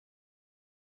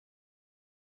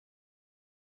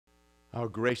Our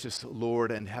gracious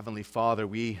Lord and Heavenly Father,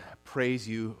 we praise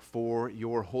you for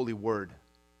your holy word.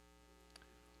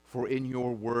 For in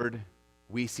your word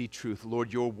we see truth.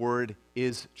 Lord, your word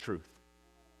is truth.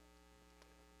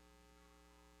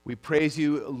 We praise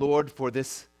you, Lord, for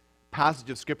this passage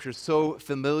of Scripture so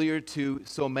familiar to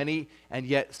so many and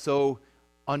yet so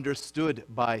understood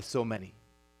by so many.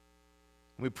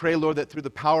 We pray, Lord, that through the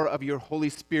power of your Holy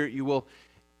Spirit you will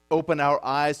open our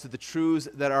eyes to the truths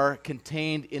that are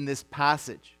contained in this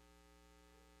passage.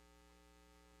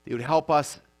 That you would help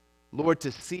us, Lord,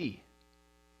 to see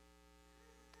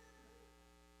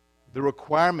the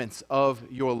requirements of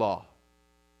your law.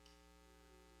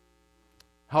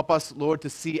 Help us, Lord, to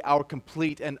see our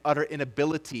complete and utter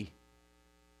inability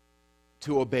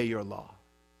to obey your law.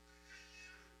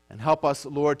 And help us,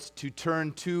 Lord, to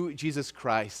turn to Jesus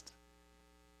Christ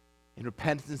in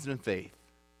repentance and faith,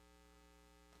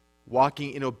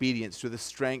 walking in obedience through the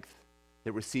strength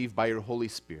that we receive by your Holy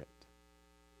Spirit.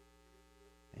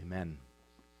 Amen.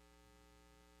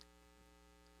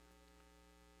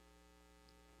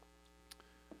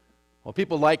 Well,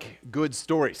 people like good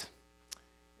stories,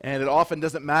 and it often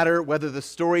doesn't matter whether the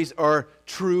stories are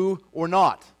true or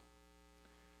not.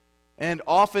 And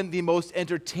often the most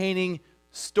entertaining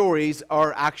stories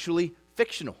are actually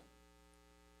fictional.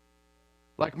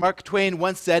 Like Mark Twain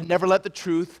once said, never let the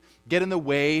truth get in the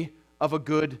way of a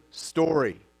good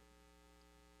story.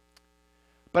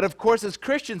 But of course, as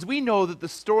Christians, we know that the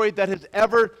story that has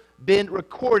ever been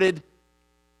recorded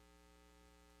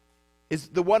is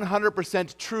the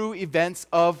 100% true events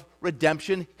of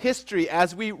redemption history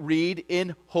as we read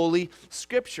in Holy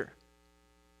Scripture.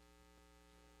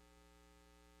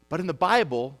 But in the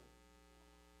Bible,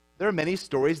 there are many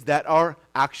stories that are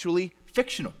actually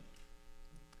fictional.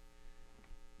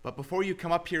 But before you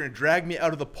come up here and drag me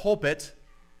out of the pulpit,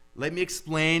 let me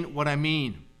explain what I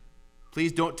mean.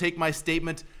 Please don't take my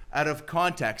statement out of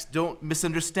context. Don't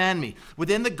misunderstand me.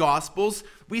 Within the Gospels,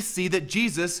 we see that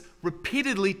Jesus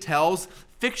repeatedly tells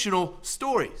fictional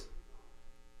stories.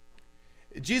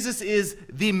 Jesus is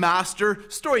the master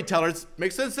storyteller. It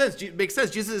makes sense.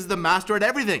 Jesus is the master at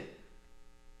everything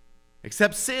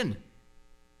except sin.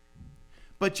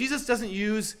 But Jesus doesn't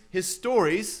use his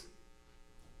stories,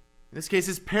 in this case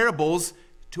his parables,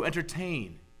 to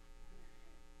entertain.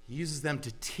 He uses them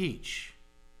to teach.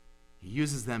 He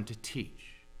uses them to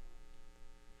teach.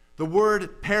 The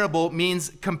word parable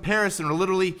means comparison, or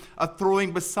literally a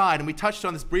throwing beside. And we touched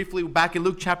on this briefly back in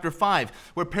Luke chapter 5,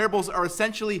 where parables are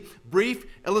essentially brief,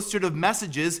 illustrative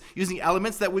messages using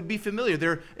elements that would be familiar.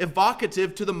 They're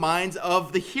evocative to the minds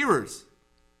of the hearers.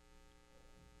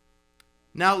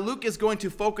 Now, Luke is going to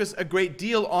focus a great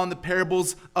deal on the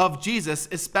parables of Jesus,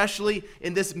 especially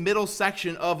in this middle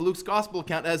section of Luke's gospel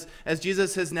account, as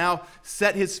Jesus has now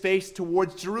set his face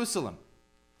towards Jerusalem.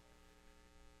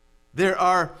 There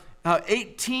are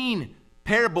 18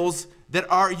 parables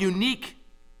that are unique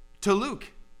to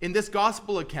Luke in this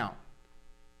gospel account.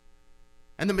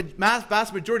 And the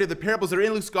vast majority of the parables that are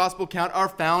in Luke's gospel account are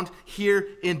found here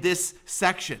in this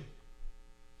section.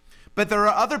 But there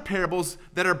are other parables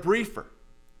that are briefer.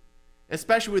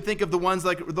 Especially when we think of the ones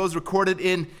like those recorded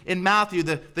in Matthew.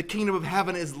 The kingdom of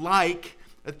heaven is like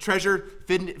a treasure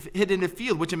hidden in a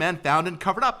field, which a man found and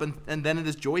covered up. And then in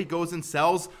his joy, he goes and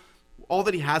sells all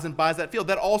that he has and buys that field.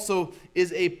 That also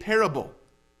is a parable.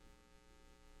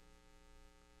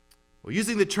 Well,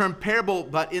 using the term parable,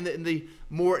 but in the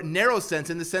more narrow sense,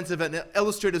 in the sense of an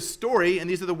illustrative story, and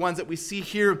these are the ones that we see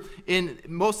here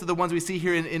most of the ones we see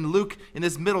here in Luke in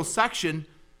this middle section,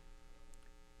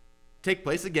 take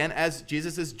place again as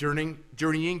Jesus is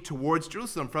journeying towards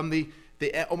Jerusalem from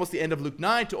almost the end of Luke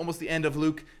 9 to almost the end of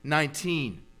Luke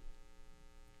 19.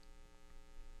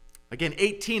 Again,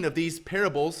 18 of these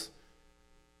parables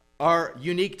are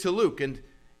unique to Luke, and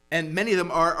many of them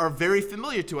are very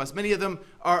familiar to us. Many of them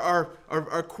are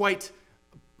quite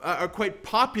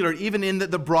popular even in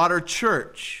the broader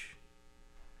church.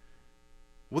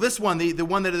 Well, this one, the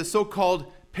one that is so-called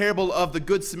parable of the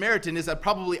Good Samaritan, is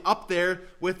probably up there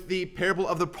with the parable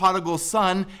of the prodigal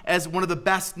son as one of the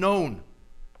best known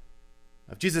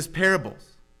of Jesus'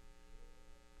 parables.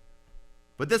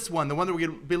 But this one, the one that we're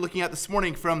going to be looking at this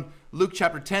morning from Luke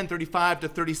chapter 10, 35 to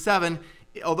 37,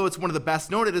 although it's one of the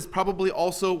best known, it is probably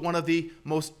also one of the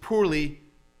most poorly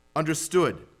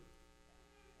understood.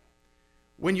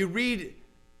 When you read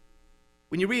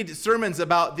sermons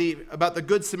about the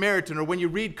Good Samaritan, or when you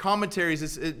read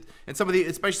commentaries, and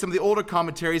especially some of the older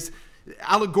commentaries,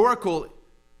 allegorical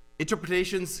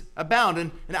interpretations abound.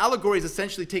 And an allegory is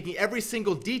essentially taking every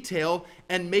single detail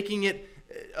and making it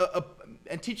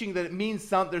and teaching that it means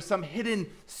there's some hidden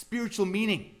spiritual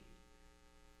meaning.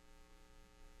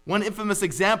 One infamous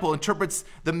example interprets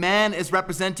the man as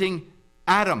representing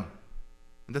Adam,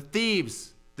 and the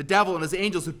thieves, the devil and his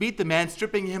angels who beat the man,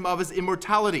 stripping him of his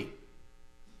immortality.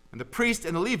 And the priest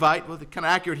and the Levite, well, they're kind of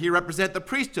accurate here, represent the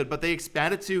priesthood, but they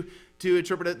expand it to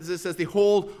interpret this as the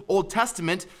whole Old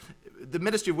Testament, the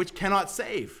ministry of which cannot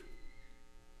save.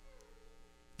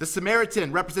 The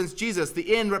Samaritan represents Jesus.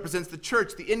 The inn represents the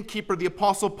church. The innkeeper, the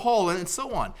Apostle Paul, and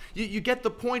so on. You get the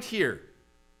point here.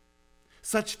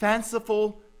 Such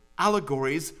fanciful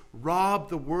allegories rob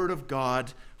the Word of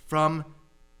God from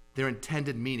their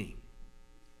intended meaning.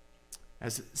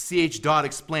 As C.H. Dodd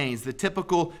explains, the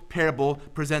typical parable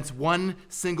presents one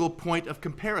single point of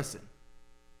comparison.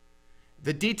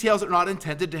 The details are not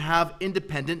intended to have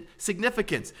independent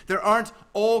significance. There aren't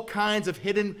all kinds of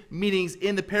hidden meanings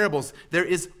in the parables. There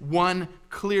is one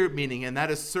clear meaning, and that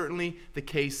is certainly the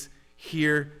case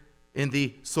here in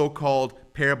the so-called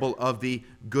parable of the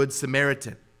Good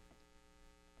Samaritan.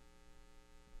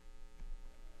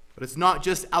 But it's not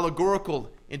just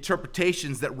allegorical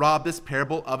interpretations that rob this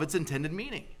parable of its intended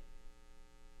meaning.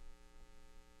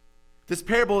 This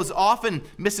parable is often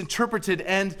misinterpreted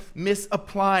and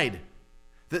misapplied.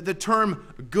 The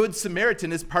term Good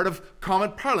Samaritan is part of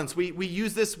common parlance. We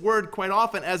use this word quite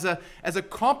often as a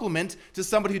compliment to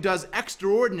somebody who does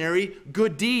extraordinary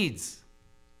good deeds,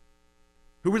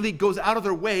 who really goes out of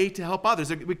their way to help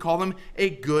others. We call them a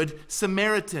Good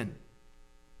Samaritan.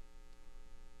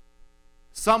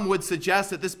 Some would suggest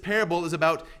that this parable is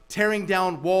about tearing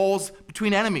down walls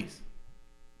between enemies.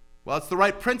 Well, it's the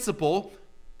right principle,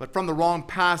 but from the wrong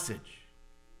passage.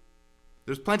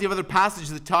 There's plenty of other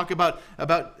passages that talk about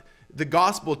the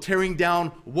gospel tearing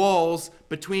down walls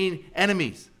between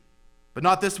enemies, but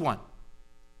not this one.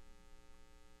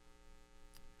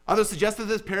 Others suggest that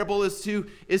this parable is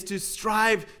to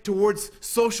strive towards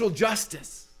social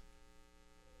justice.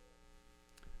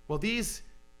 Well, these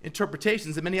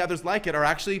interpretations and many others like it are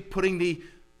actually putting the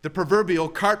proverbial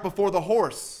cart before the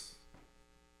horse,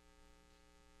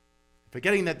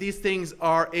 forgetting that these things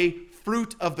are a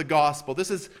fruit of the gospel.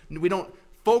 We don't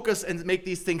focus and make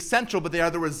these things central, but they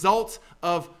are the result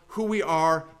of who we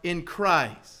are in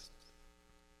Christ.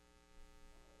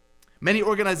 Many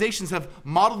organizations have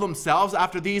modeled themselves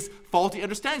after these faulty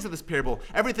understandings of this parable.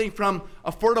 Everything from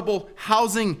affordable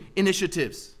housing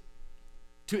initiatives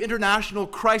to international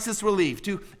crisis relief,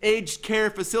 to aged care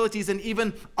facilities, and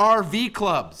even RV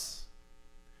clubs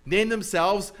name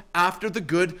themselves after the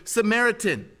Good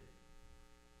Samaritan.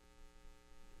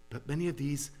 But many of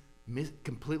these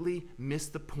completely miss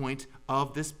the point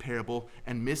of this parable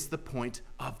and miss the point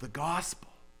of the gospel.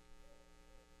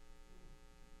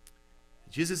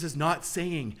 Jesus is not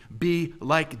saying, be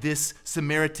like this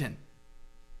Samaritan.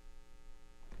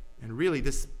 And really,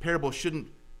 this parable shouldn't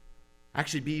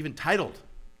actually be even titled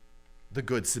the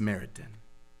Good Samaritan.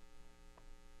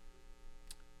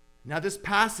 Now, this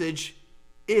passage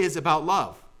is about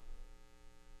love.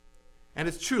 And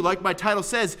it's true, like my title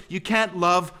says, you can't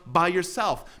love by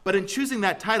yourself. But in choosing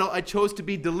that title, I chose to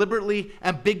be deliberately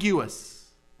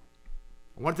ambiguous.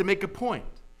 I wanted to make a point.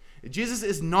 Jesus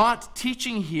is not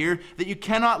teaching here that you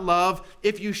cannot love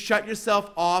if you shut yourself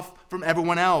off from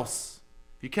everyone else.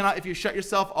 If you shut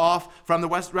yourself off from the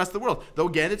rest of the world. Though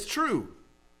again, it's true.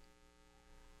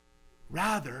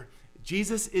 Rather,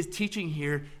 Jesus is teaching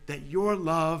here that your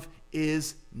love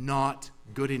is not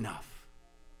good enough.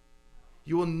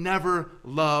 You will never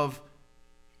love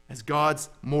as God's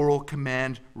moral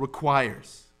command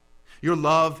requires. Your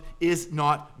love is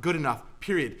not good enough,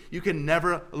 period. You can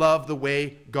never love the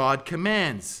way God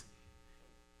commands.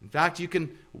 In fact, you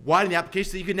can widen the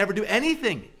application so you can never do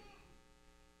anything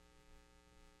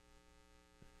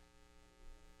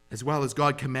as well as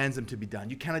God commands them to be done.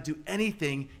 You cannot do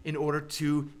anything in order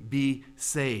to be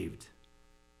saved.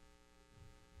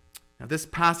 Now, this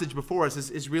passage before us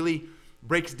is really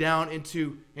breaks down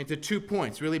into 2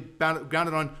 points, really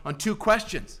grounded on 2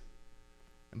 questions.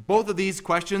 And both of these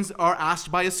questions are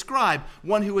asked by a scribe,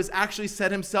 one who has actually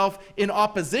set himself in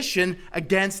opposition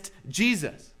against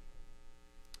Jesus.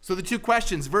 So the 2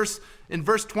 questions, in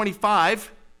verse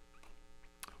 25,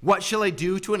 what shall I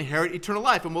do to inherit eternal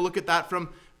life? And we'll look at that from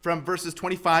verses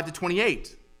 25 to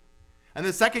 28. And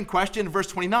the second question, verse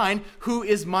 29, who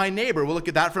is my neighbor? We'll look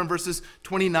at that from verses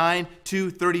 29 to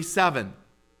 37.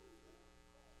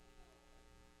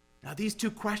 Now, these 2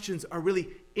 questions are really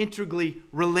integrally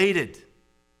related.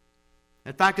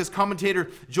 In fact, as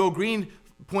commentator Joe Green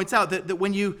points out, that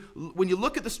when you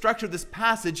look at the structure of this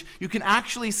passage, you can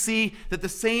actually see that the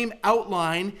same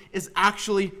outline is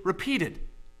actually repeated.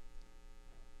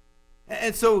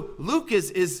 And so Luke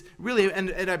is really,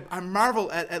 and I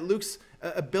marvel at Luke's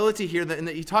ability here, in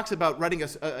that he talks about writing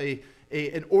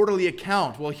an orderly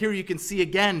account. Well, here you can see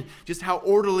again just how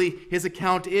orderly his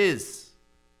account is.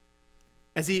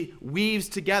 As he weaves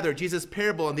together Jesus'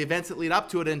 parable and the events that lead up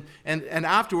to it and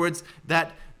afterwards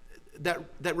that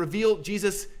reveal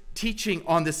Jesus' teaching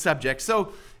on this subject.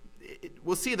 So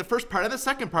we'll see the first part and the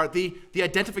second part, the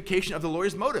identification of the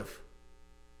lawyer's motive.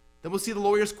 Then we'll see the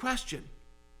lawyer's question.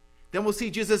 Then we'll see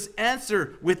Jesus'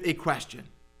 answer with a question.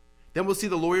 Then we'll see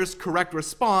the lawyer's correct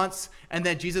response, and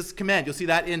then Jesus' command. You'll see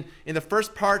that in the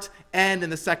first part and in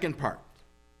the second part.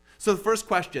 So the first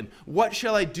question, what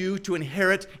shall I do to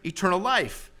inherit eternal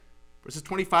life? Verses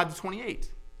 25 to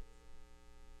 28.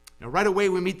 Now right away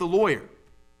we meet the lawyer.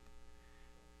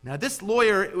 Now this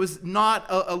lawyer was not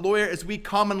a lawyer as we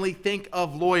commonly think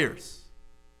of lawyers.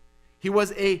 He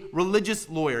was a religious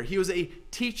lawyer. He was a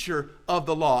teacher of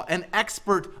the law, an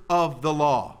expert of the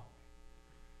law.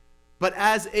 But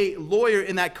as a lawyer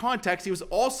in that context, he was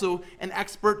also an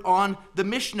expert on the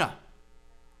Mishnah,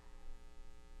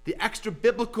 the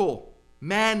extra-biblical,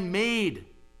 man-made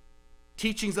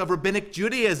teachings of rabbinic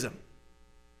Judaism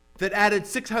that added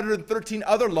 613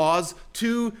 other laws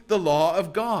to the law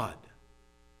of God.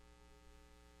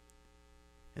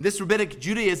 And this rabbinic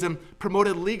Judaism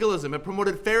promoted legalism, it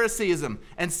promoted Pharisaism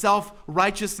and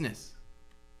self-righteousness.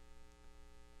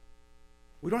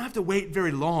 We don't have to wait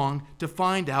very long to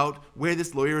find out where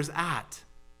this lawyer is at.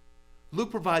 Luke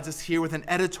provides us here with an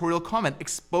editorial comment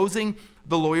exposing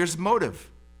the lawyer's motive.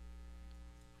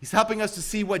 He's helping us to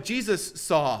see what Jesus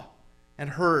saw and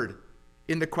heard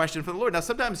in the question from the Lord. Now,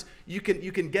 sometimes you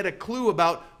can get a clue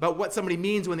about what somebody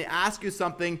means when they ask you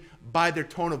something by their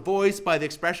tone of voice, by the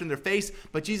expression of their face,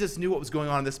 but Jesus knew what was going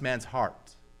on in this man's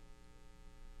heart.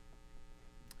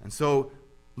 And so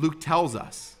Luke tells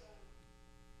us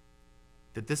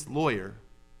that this lawyer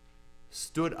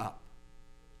stood up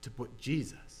to put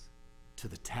Jesus to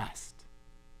the test.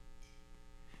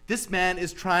 This man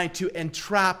is trying to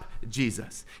entrap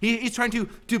Jesus. He's trying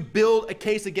to build a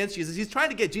case against Jesus. He's trying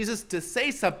to get Jesus to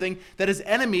say something that his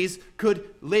enemies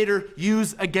could later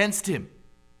use against him.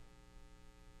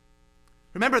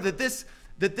 Remember that this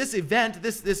event,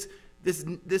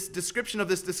 this description of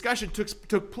this discussion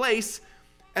took place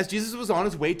as Jesus was on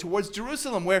his way towards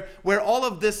Jerusalem, where all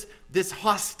of this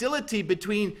hostility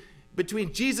between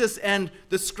Jesus and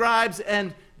the scribes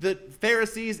and the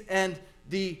Pharisees and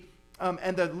the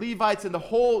Levites and the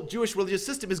whole Jewish religious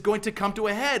system is going to come to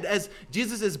a head as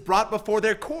Jesus is brought before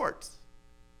their courts.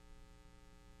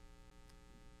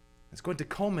 It's going to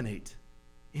culminate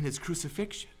in his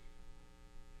crucifixion.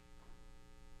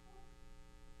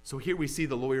 So here we see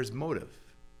the lawyer's motive.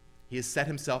 He has set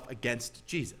himself against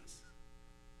Jesus.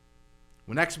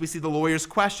 Well, next we see the lawyer's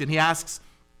question. He asks,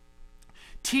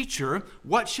 "Teacher,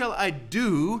 what shall I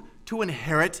do to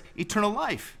inherit eternal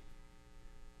life?"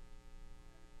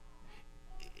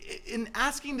 In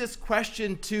asking this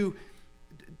question to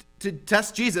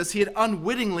test Jesus, he had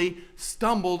unwittingly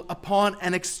stumbled upon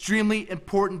an extremely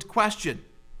important question.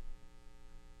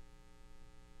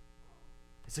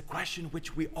 It's a question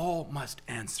which we all must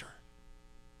answer.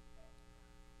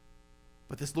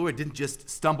 But this lawyer didn't just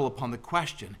stumble upon the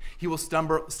question. He will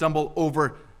stumble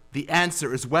over the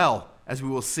answer as well, as we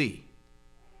will see.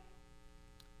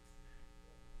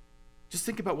 Just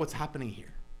think about what's happening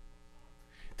here.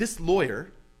 This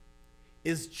lawyer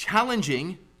is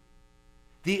challenging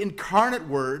the incarnate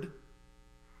word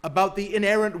about the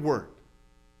inerrant word.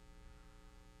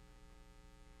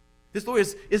 This lawyer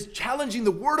is challenging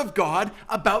the word of God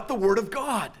about the word of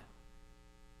God.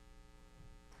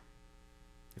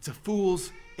 It's a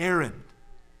fool's errand.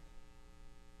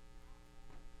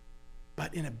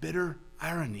 But in a bitter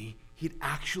irony, he'd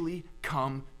actually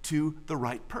come to the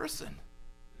right person.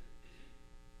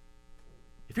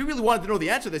 If he really wanted to know the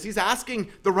answer to this, he's asking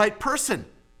the right person.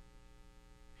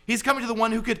 He's coming to the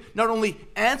one who could not only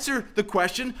answer the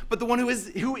question, but the one who is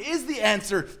the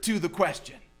answer to the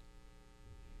question.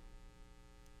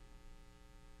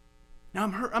 Now,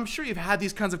 I'm sure you've had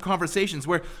these kinds of conversations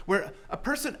where a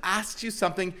person asks you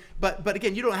something, but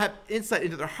again, you don't have insight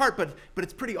into their heart, but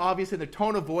it's pretty obvious in their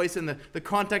tone of voice and the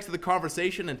context of the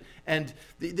conversation, and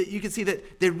you can see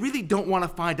that they really don't want to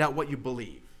find out what you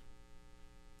believe.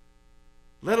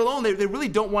 Let alone, they really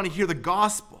don't want to hear the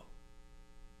gospel.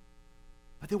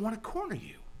 But they want to corner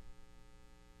you.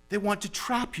 They want to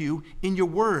trap you in your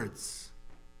words.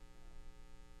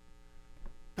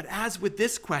 But as with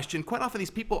this question, quite often these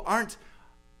people aren't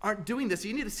doing this.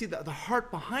 You need to see the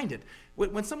heart behind it.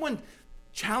 When someone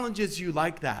challenges you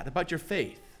like that about your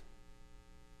faith,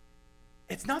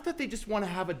 it's not that they just want to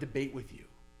have a debate with you.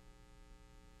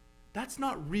 That's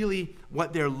not really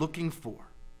what they're looking for.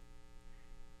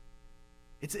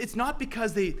 It's not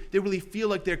because they really feel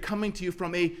like they're coming to you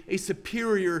from a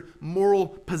superior moral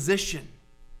position.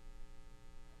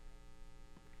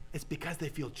 It's because they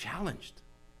feel challenged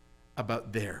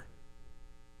about their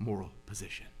moral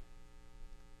position.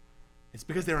 It's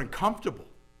because they're uncomfortable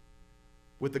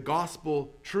with the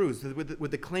gospel truths,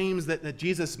 with the claims that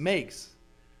Jesus makes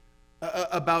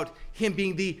about him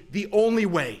being the only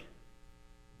way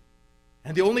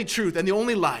and the only truth and the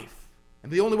only life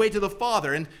and the only way to the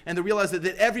Father, and to realize that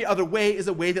every other way is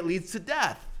a way that leads to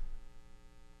death.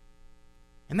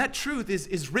 And that truth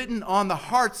is written on the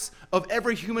hearts of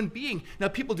every human being. Now,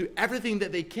 people do everything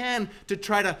that they can to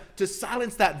try to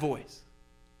silence that voice.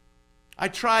 I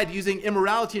tried using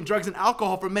immorality and drugs and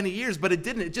alcohol for many years, but it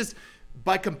didn't. It just,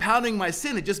 by compounding my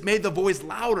sin, it just made the voice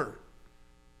louder.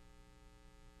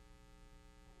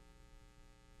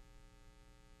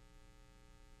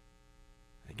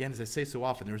 Again, as I say so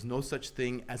often, there is no such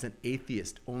thing as an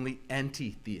atheist, only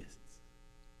anti-theists.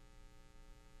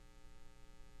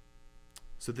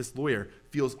 So this lawyer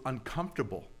feels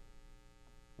uncomfortable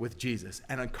with Jesus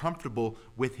and uncomfortable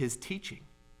with his teaching.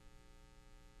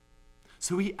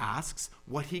 So he asks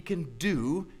what he can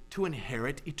do to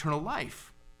inherit eternal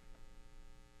life.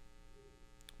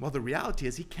 Well, the reality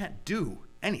is he can't do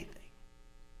anything.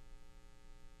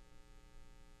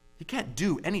 He can't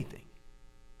do anything.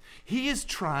 He is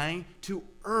trying to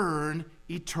earn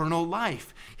eternal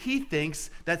life. He thinks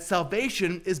that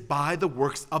salvation is by the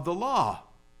works of the law.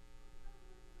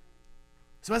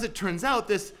 So as it turns out,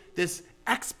 this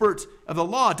expert of the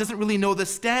law doesn't really know the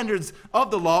standards of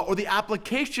the law or the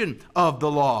application of the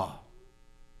law.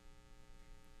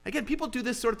 Again, people do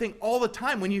this sort of thing all the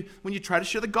time when you try to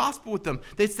share the gospel with them.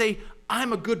 They say,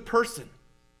 I'm a good person.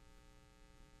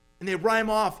 And they rhyme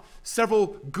off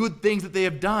several good things that they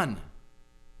have done.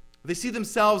 They see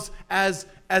themselves as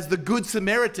the good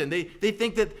Samaritan. They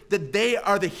think that they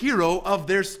are the hero of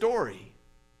their story.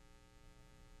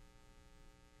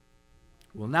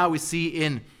 Well, now we see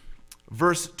in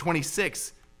verse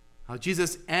 26 how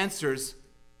Jesus answers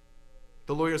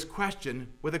the lawyer's question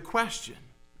with a question.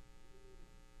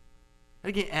 And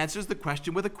again, answers the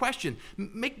question with a question.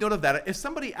 Make note of that. If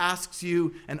somebody asks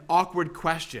you an awkward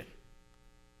question,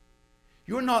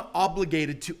 you're not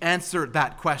obligated to answer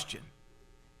that question.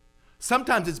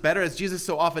 Sometimes it's better, as Jesus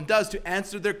so often does, to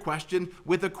answer their question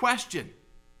with a question.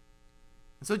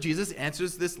 And so Jesus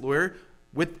answers this lawyer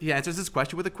he answers this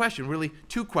question with a question, really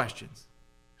two questions.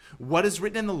 What is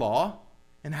written in the law,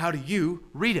 and how do you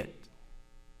read it?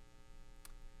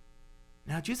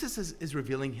 Now, Jesus is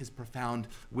revealing his profound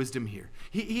wisdom here.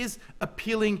 He is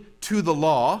appealing to the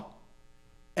law,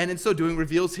 and in so doing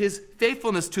reveals his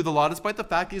faithfulness to the law, despite the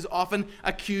fact he is often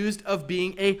accused of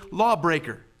being a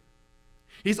lawbreaker.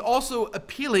 He's also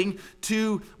appealing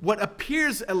to what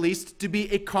appears, at least, to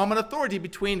be a common authority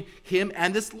between him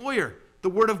and this lawyer, the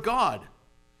Word of God.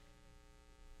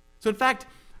 So, in fact,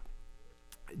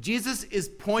 Jesus is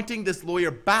pointing this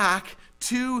lawyer back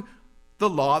to the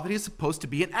law that he's supposed to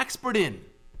be an expert in.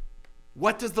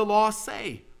 What does the law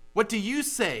say? What do you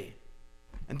say?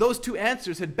 And those two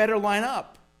answers had better line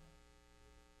up.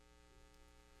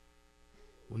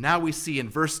 Well, now we see in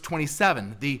verse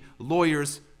 27 the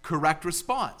lawyer's correct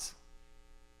response.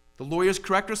 The lawyer's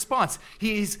correct response.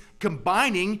 He's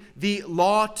combining the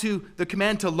law to the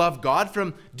command to love God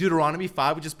from Deuteronomy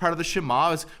 5, which is part of the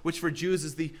Shema, which for Jews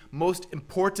is the most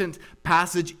important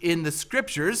passage in the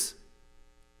scriptures,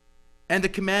 and the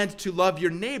command to love your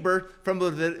neighbor from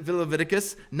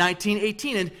Leviticus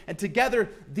 19:18. And together,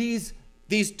 these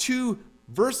two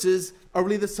verses are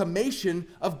really the summation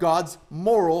of God's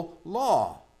moral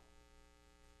law.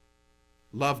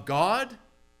 Love God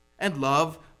and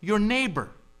love your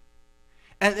neighbor.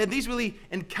 And these really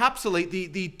encapsulate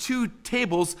the two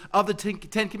tables of the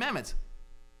Ten Commandments.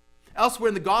 Elsewhere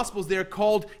in the Gospels, they are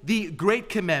called the Great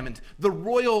Commandment, the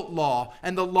Royal Law,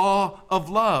 and the Law of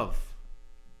Love.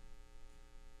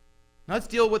 Now let's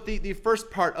deal with the first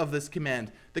part of this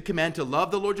command, the command to love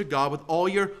the Lord your God with all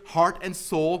your heart and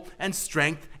soul and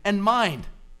strength and mind.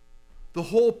 The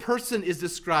whole person is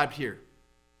described here,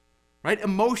 right?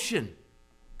 Emotion,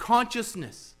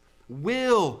 consciousness,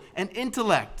 will, and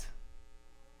intellect.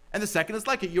 And the second is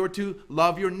like it. You're to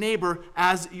love your neighbor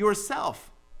as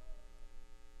yourself.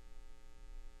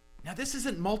 Now, this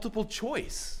isn't multiple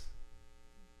choice.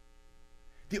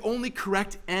 The only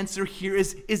correct answer here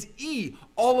is E,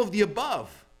 all of the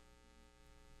above.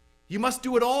 You must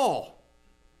do it all.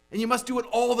 And you must do it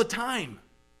all the time.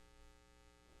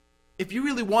 If you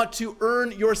really want to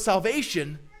earn your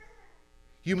salvation,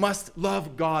 you must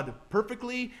love God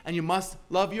perfectly, and you must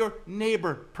love your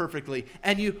neighbor perfectly,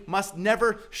 and you must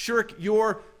never shirk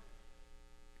your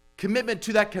commitment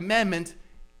to that commandment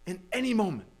in any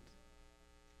moment.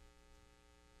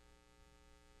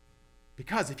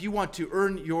 Because if you want to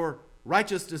earn your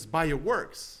righteousness by your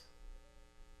works,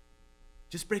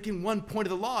 just breaking one point of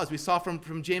the law, as we saw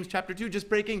from James chapter 2, just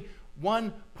breaking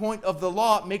one point of the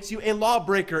law makes you a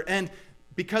lawbreaker. And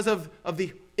because of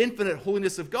the infinite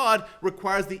holiness of God,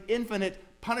 requires the infinite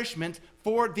punishment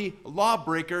for the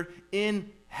lawbreaker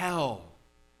in hell.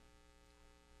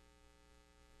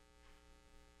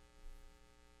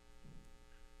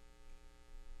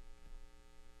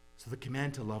 So the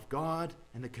command to love God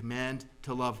and the command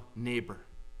to love neighbor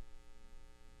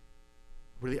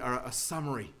really are a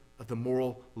summary of the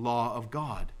moral law of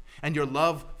God. And your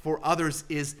love for others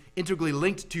is integrally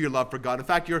linked to your love for God. In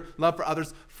fact, your love for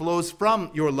others flows from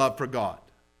your love for God.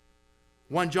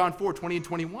 1 John 4, 20 and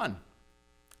 21.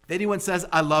 If anyone says,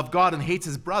 I love God and hates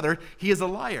his brother, he is a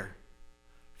liar.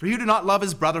 For you do not love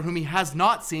his brother whom he has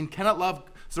not seen,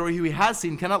 who he has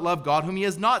seen, cannot love God whom he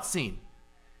has not seen.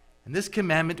 And this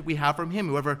commandment we have from him,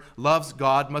 whoever loves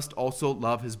God must also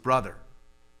love his brother.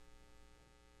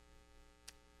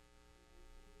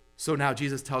 So now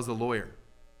Jesus tells the lawyer,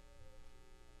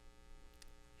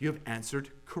 you have answered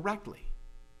correctly.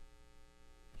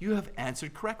 You have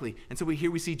answered correctly. And so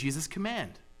we see Jesus'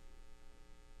 command.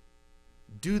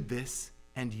 Do this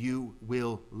and you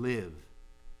will live.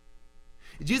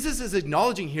 Jesus is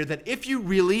acknowledging here that if you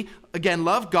really, again,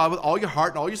 love God with all your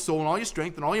heart and all your soul and all your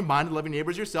strength and all your mind and love your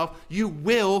neighbors yourself, you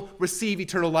will receive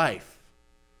eternal life.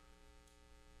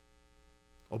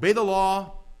 Obey the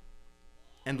law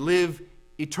and live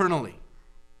eternally.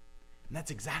 And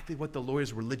that's exactly what the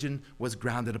lawyer's religion was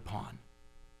grounded upon.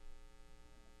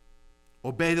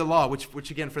 Obey the law,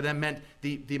 which again for them meant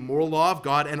the moral law of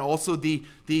God and also the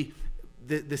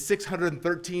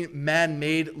 613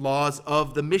 man-made laws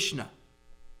of the Mishnah.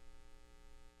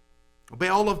 Obey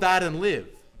all of that and live.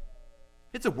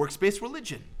 It's a works-based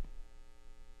religion.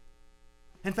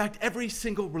 In fact, every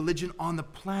single religion on the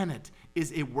planet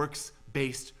is a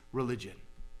works-based religion.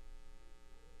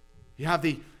 You have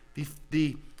the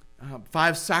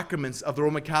 5 sacraments of the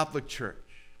Roman Catholic Church,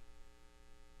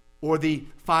 or the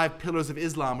 5 pillars of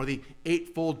Islam, or the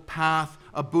 8-fold path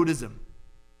of Buddhism.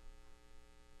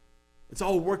 It's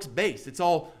all works-based. It's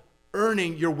all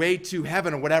earning your way to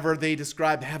heaven, or whatever they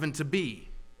describe heaven to be.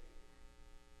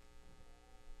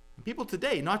 And people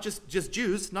today, not just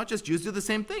Jews, do the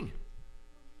same thing.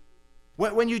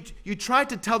 When you try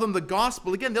to tell them the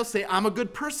gospel, again, they'll say, I'm a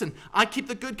good person. I keep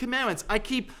the good commandments. I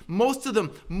keep most of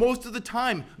them. Most of the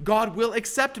time, God will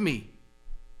accept me.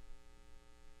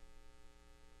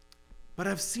 But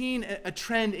I've seen a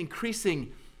trend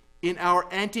increasing in our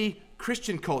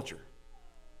anti-Christian culture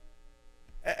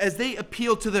as they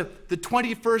appeal to the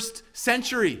 21st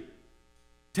century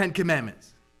 10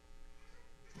 commandments.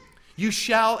 You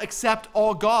shall accept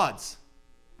all gods,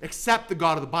 except the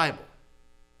God of the Bible.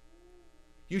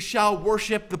 You shall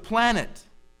worship the planet.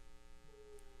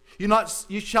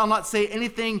 You shall not say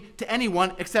anything to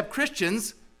anyone except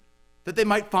Christians that they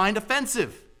might find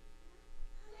offensive.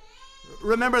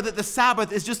 Remember that the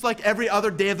Sabbath is just like every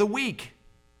other day of the week.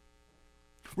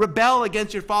 Rebel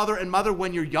against your father and mother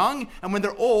when you're young, and when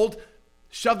they're old,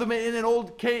 shove them in an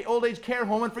old age care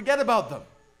home and forget about them.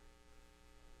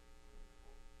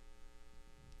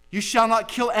 You shall not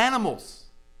kill animals.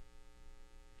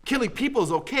 Killing people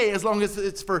is okay as long as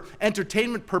it's for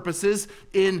entertainment purposes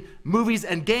in movies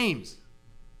and games.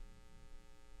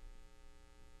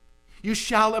 You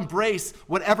shall embrace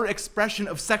whatever expression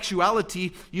of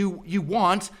sexuality you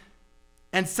want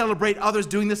and celebrate others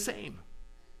doing the same.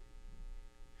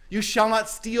 You shall not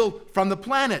steal from the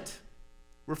planet.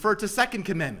 Refer to second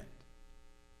commandment.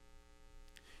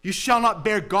 You shall not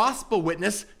bear gospel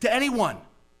witness to anyone.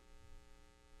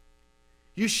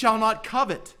 You shall not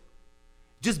covet.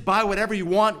 Just buy whatever you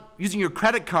want using your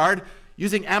credit card,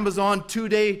 using Amazon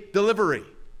 2-day delivery.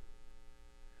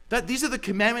 These are the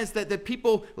commandments that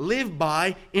people live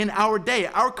by in our day.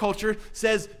 Our culture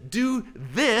says, do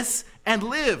this and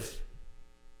live.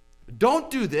 Don't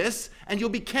do this and you'll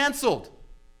be canceled.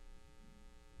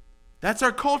 That's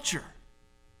our culture.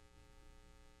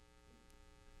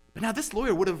 But now this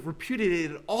lawyer would have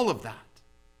repudiated all of that.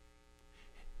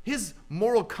 His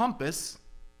moral compass,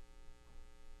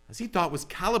 as he thought, was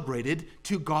calibrated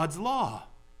to God's law.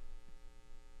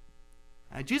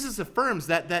 Jesus affirms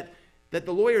that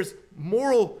the lawyer's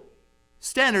moral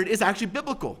standard is actually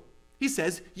biblical. He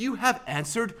says, you have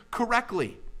answered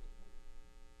correctly.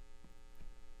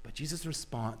 But Jesus'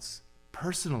 response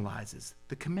personalizes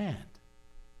the command.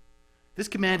 This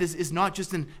command is not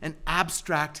just an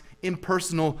abstract,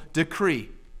 impersonal decree.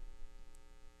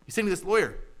 He's saying to this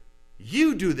lawyer,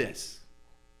 you do this.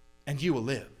 and you will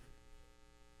live.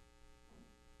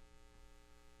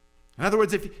 In other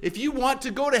words, if you want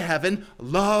to go to heaven,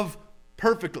 love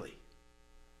perfectly.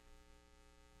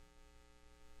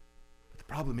 But the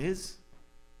problem is,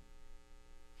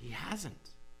 he hasn't.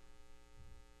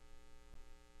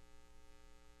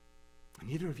 And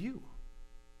neither of you.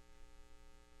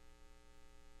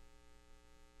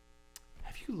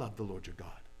 Have you loved the Lord your God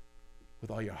with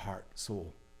all your heart,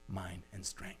 soul, mind, and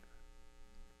strength?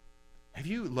 Have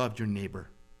you loved your neighbor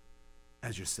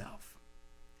as yourself?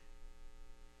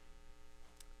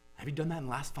 Have you done that in the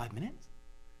last 5 minutes?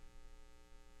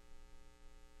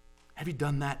 Have you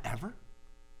done that ever?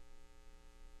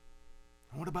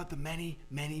 And what about the many,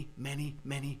 many, many,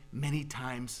 many, many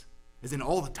times, as in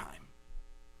all the time,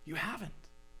 you haven't?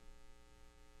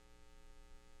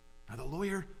 Now the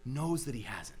lawyer knows that he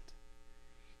hasn't.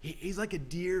 He's like a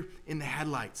deer in the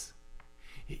headlights.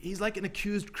 He's like an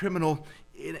accused criminal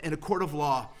in a court of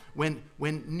law when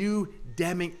new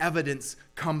damning evidence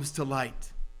comes to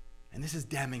light. And this is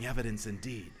damning evidence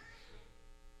indeed.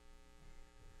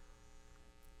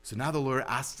 So now the lawyer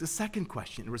asks a second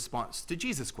question in response to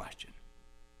Jesus' question.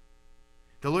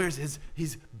 The lawyer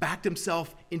he's backed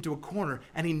himself into a corner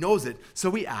and he knows it.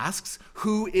 So he asks,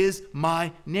 who is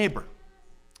my neighbor?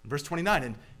 Verse 29,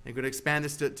 and I'm going to expand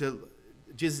this to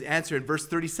Jesus' answer in verse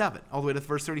 37, all the way to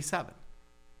verse 37.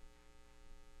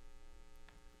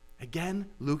 Again,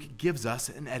 Luke gives us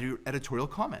an editorial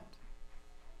comment.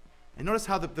 And notice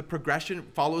how the progression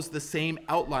follows the same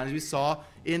outline as we saw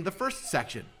in the first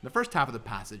section, the first half of the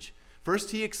passage.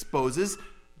 First, he exposes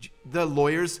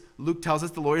Luke tells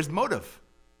us the lawyer's motive.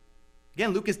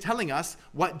 Again, Luke is telling us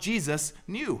what Jesus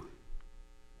knew.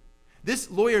 This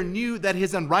lawyer knew that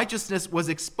his unrighteousness was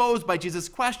exposed by Jesus'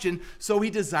 question, so he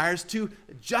desires to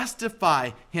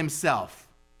justify himself.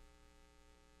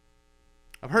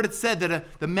 I've heard it said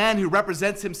that the man who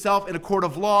represents himself in a court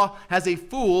of law has a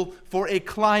fool for a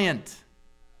client.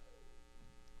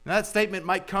 Now, that statement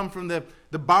might come from the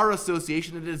Bar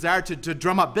Association, a desire to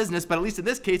drum up business, but at least in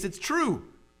this case, it's true.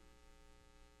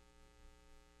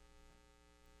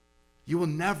 You will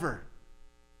never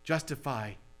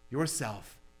justify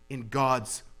yourself in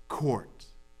God's court.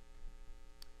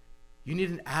 You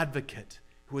need an advocate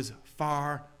who is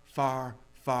far, far,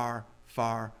 far,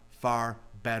 far, far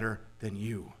better than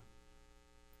you.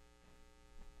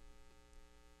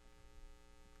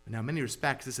 Now, in many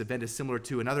respects, this event is similar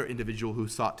to another individual who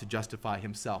sought to justify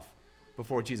himself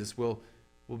before Jesus. We'll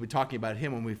be talking about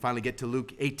him when we finally get to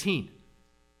Luke 18,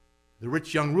 the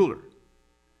rich young ruler.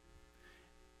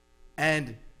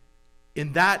 And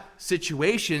in that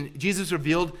situation, Jesus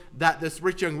revealed that this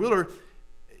rich young ruler,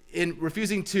 in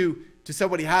refusing to sell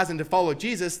what he has and to follow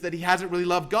Jesus, that he hasn't really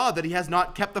loved God, that he has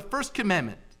not kept the first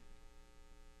commandment.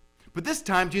 But this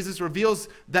time, Jesus reveals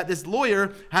that this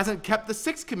lawyer hasn't kept the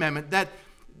sixth commandment, that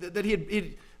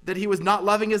he was not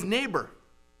loving his neighbor.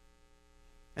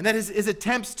 And that his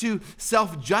attempts to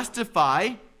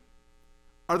self-justify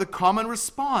are the common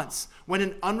response when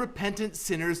an unrepentant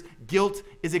sinner's guilt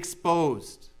is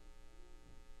exposed.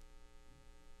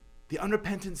 The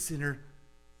unrepentant sinner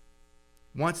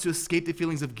wants to escape the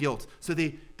feelings of guilt, so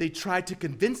they try to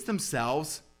convince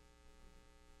themselves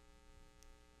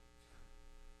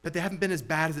that they haven't been as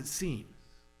bad as it seems,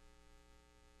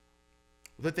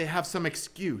 that they have some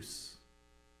excuse,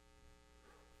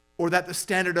 or that the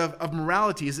standard of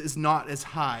morality is not as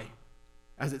high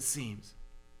as it seems.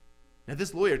 Now,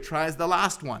 this lawyer tries the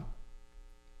last one.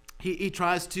 He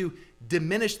tries to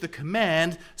diminish the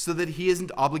command so that he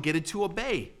isn't obligated to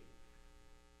obey.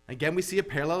 Again, we see a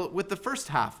parallel with the first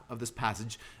half of this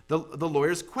passage, the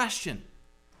lawyer's question.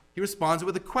 He responds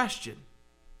with a question.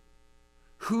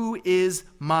 Who is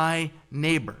my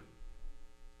neighbor?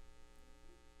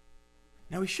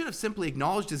 Now, he should have simply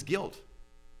acknowledged his guilt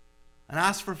and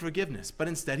asked for forgiveness, but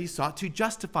instead he sought to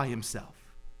justify himself.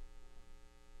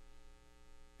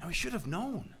 Now, he should have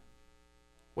known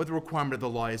what the requirement of the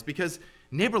law is, because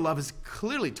neighbor love is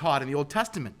clearly taught in the Old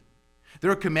Testament.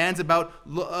 There are commands about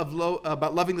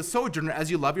loving the sojourner as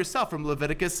you love yourself from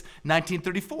Leviticus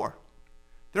 19:34.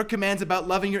 There are commands about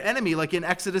loving your enemy, like in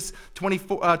Exodus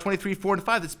 23, 4 and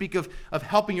 5, that speak of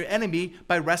helping your enemy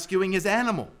by rescuing his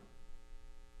animal.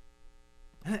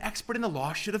 And an expert in the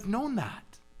law should have known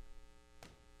that.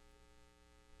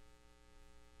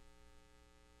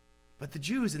 But the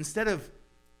Jews, instead of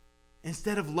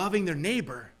loving their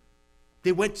neighbor,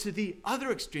 they went to the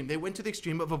other extreme. They went to the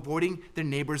extreme of avoiding their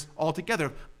neighbors altogether,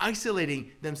 of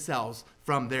isolating themselves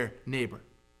from their neighbor.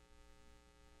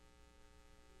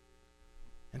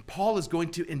 And Paul is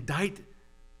going to indict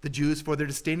the Jews for their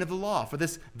disdain of the law, for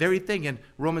this very thing in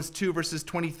Romans 2, verses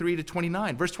 23 to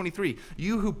 29. Verse 23,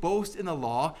 you who boast in the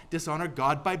law dishonor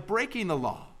God by breaking the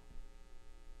law.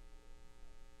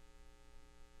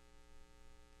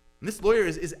 And this lawyer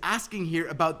is asking here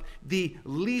about the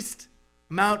least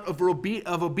amount of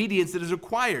obedience that is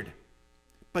required.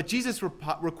 But Jesus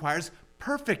requires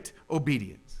perfect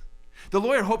obedience. The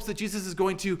lawyer hopes that Jesus is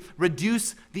going to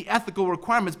reduce the ethical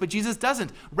requirements, but Jesus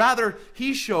doesn't. Rather,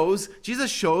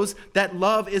 Jesus shows that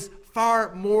love is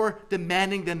far more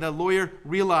demanding than the lawyer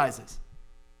realizes.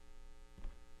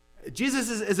 Jesus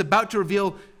is about to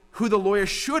reveal who the lawyer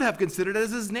should have considered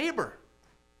as his neighbor.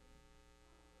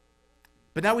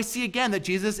 But now we see again that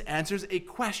Jesus answers a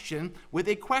question with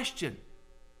a question.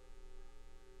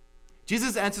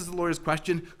 Jesus answers the lawyer's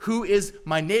question, who is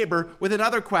my neighbor, with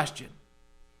another question.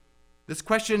 This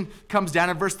question comes down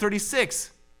in verse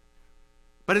 36.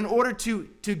 But in order to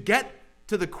get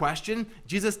to the question,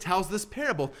 Jesus tells this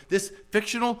parable, this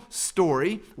fictional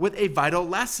story with a vital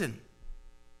lesson.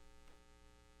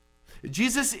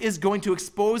 Jesus is going to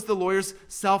expose the lawyer's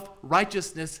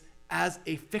self-righteousness as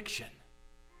a fiction,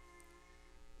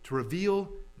 to reveal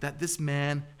that this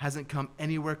man hasn't come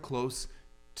anywhere close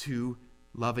to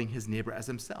loving his neighbor as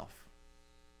himself.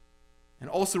 And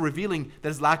also revealing that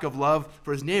his lack of love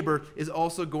for his neighbor is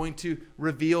also going to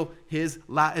reveal his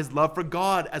love for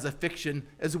God as a fiction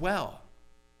as well.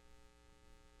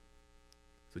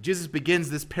 So Jesus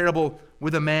begins this parable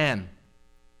with a man.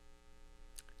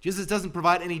 Jesus doesn't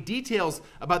provide any details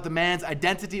about the man's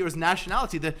identity or his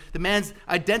nationality. The man's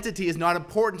identity is not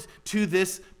important to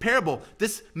this parable.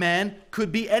 This man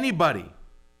could be anybody.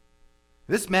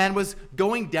 This man was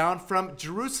going down from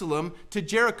Jerusalem to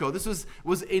Jericho. This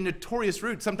was a notorious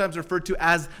route, sometimes referred to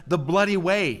as the Bloody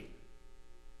Way.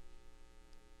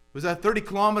 It was a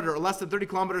 30-kilometer or less than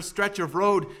 30-kilometer stretch of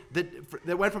road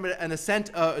that went from an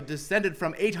ascent, descended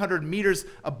from 800 meters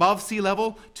above sea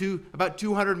level to about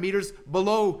 200 meters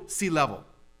below sea level.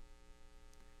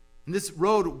 And this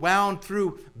road wound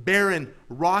through barren,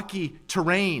 rocky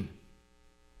terrain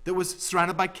that was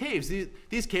surrounded by caves.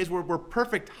 These caves were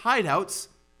perfect hideouts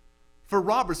for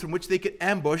robbers from which they could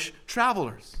ambush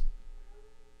travelers.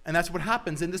 And that's what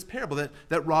happens in this parable,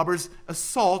 that robbers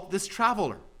assault this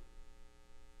traveler.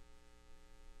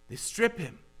 They strip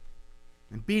him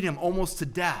and beat him almost to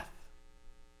death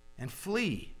and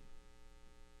flee.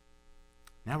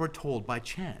 Now we're told by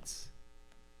chance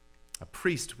a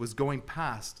priest was going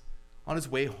past on his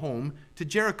way home to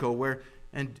Jericho,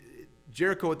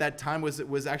 Jericho at that time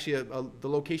was actually the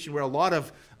location where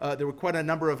there were quite a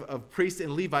number of priests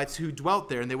and Levites who dwelt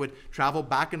there, and they would travel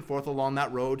back and forth along that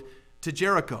road to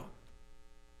Jericho.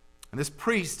 And this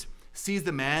priest sees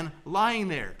the man lying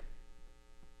there.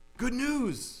 Good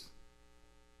news.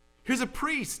 Here's a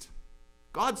priest,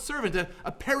 God's servant,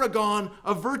 a paragon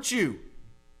of virtue.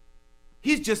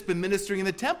 He's just been ministering in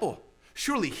the temple.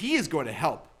 Surely he is going to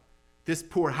help this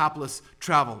poor, hapless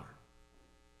traveler.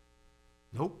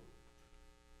 Nope.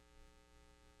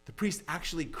 The priest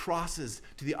actually crosses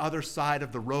to the other side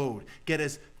of the road, get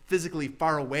as physically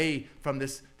far away from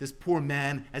this poor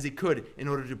man as he could in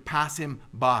order to pass him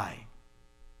by.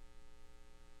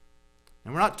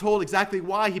 And we're not told exactly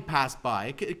why he passed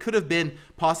by. It could have been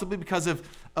possibly because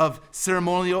of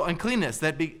ceremonial uncleanness,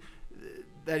 that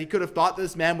he could have thought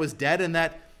this man was dead, and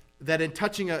that in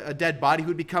touching a dead body he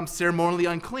would become ceremonially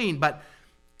unclean. But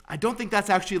I don't think that's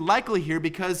actually likely here,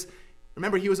 because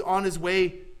remember, he was on his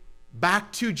way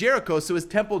back to Jericho, so his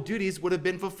temple duties would have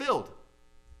been fulfilled.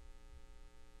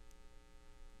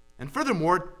 And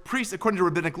furthermore, priests, according to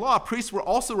rabbinic law, priests were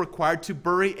also required to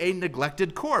bury a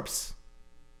neglected corpse.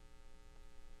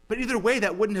 But either way,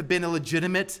 that wouldn't have been a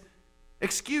legitimate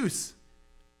excuse.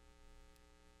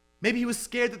 Maybe he was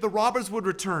scared that the robbers would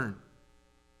return.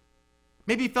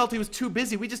 Maybe he felt he was too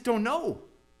busy. We just don't know.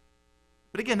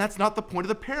 But again, that's not the point of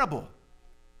the parable.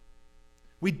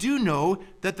 We do know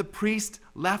that the priest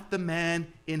left the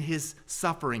man in his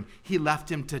suffering. He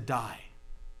left him to die.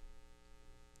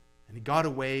 And he got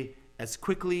away as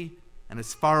quickly and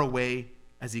as far away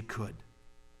as he could.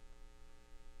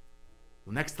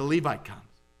 Well, next, the Levite comes.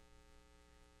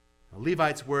 The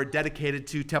Levites were dedicated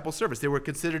to temple service. They were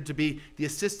considered to be the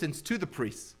assistants to the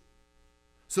priests.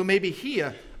 So maybe he,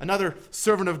 another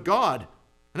servant of God,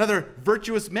 another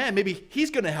virtuous man, maybe he's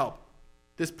going to help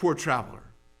this poor traveler.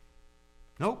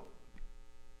 Nope.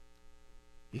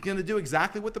 He's going to do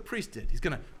exactly what the priest did. He's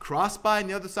going to cross by on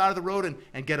the other side of the road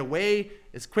and get away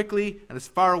as quickly and as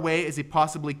far away as he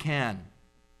possibly can.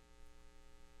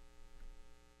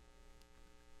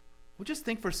 Well, just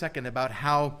think for a second about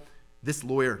how this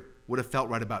lawyer would have felt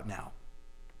right about now.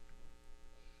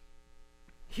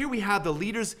 here we have the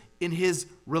leaders in his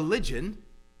religion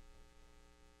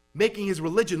making his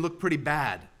religion look pretty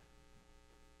bad.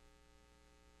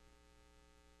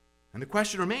 And the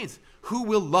question remains, who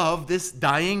will love this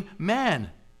dying man?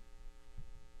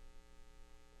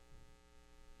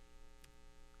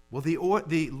 Well,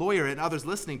 the lawyer and others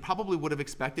listening probably would have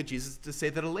expected Jesus to say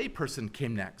that a layperson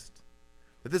came next.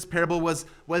 That this parable was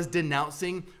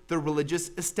denouncing the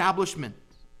religious establishment.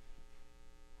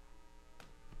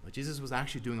 But Jesus was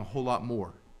actually doing a whole lot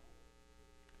more.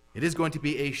 It is going to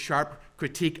be a sharp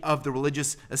critique of the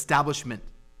religious establishment.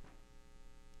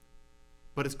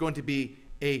 But it's going to be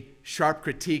a sharp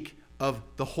critique of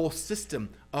the whole system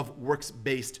of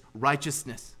works-based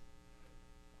righteousness.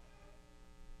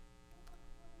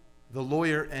 The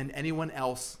lawyer and anyone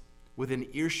else within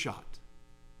earshot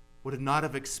would not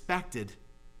have expected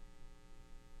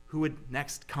who would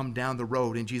next come down the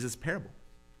road in Jesus' parable.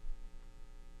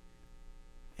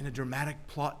 In a dramatic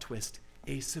plot twist,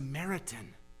 a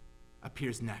Samaritan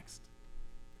appears next,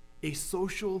 a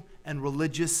social and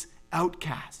religious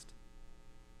outcast.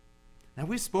 Now,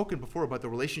 we've spoken before about the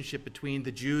relationship between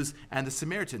the Jews and the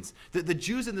Samaritans. The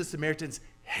Jews and the Samaritans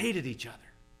hated each other.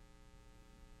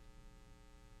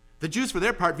 The Jews, for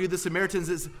their part, viewed the Samaritans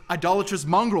as idolatrous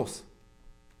mongrels.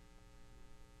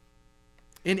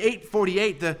 In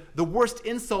 848, the worst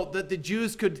insult that the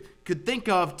Jews could think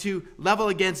of to level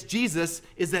against Jesus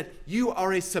is that you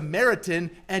are a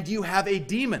Samaritan and you have a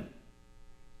demon.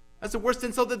 That's the worst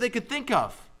insult that they could think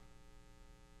of.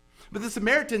 But the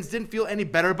Samaritans didn't feel any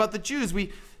better about the Jews.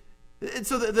 And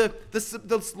so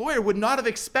the lawyer would never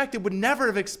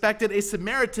have expected a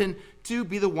Samaritan to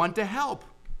be the one to help.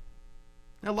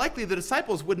 Now, likely the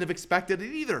disciples wouldn't have expected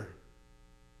it either.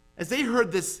 As they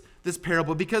heard this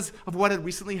parable because of what had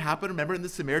recently happened, remember, in the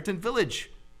Samaritan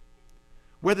village,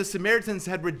 where the Samaritans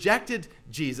had rejected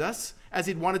Jesus as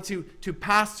he'd wanted to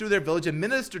pass through their village and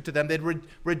minister to them. They'd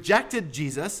rejected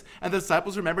Jesus, and the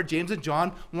disciples, remember, James and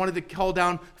John, wanted to call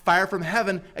down fire from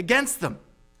heaven against them.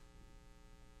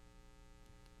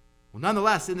 Well,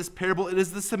 nonetheless, in this parable, it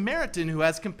is the Samaritan who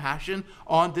has compassion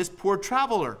on this poor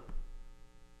traveler.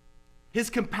 His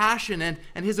compassion and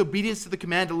his obedience to the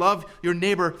command to love your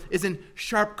neighbor is in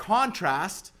sharp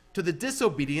contrast to the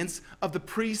disobedience of the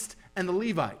priest and the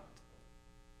Levite.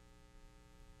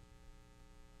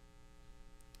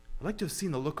 I'd like to have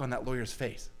seen the look on that lawyer's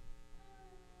face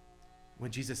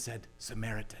when Jesus said,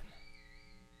 Samaritan.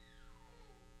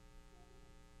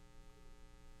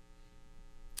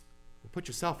 Well, put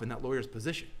yourself in that lawyer's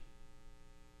position.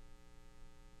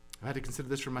 I had to consider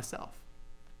this for myself.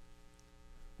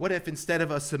 What if instead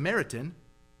of a Samaritan,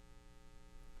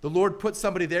 the Lord put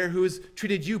somebody there who has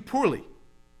treated you poorly?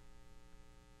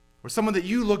 Or someone that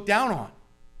you look down on?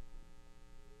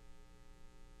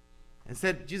 And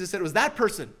Jesus said it was that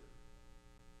person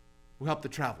who helped the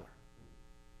traveler.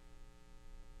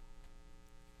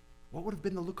 What would have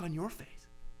been the look on your face?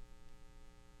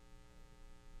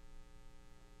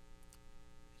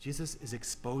 Jesus is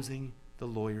exposing the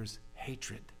lawyer's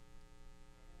hatred.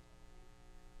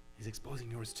 He's exposing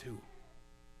yours too.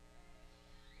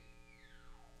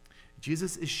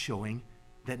 Jesus is showing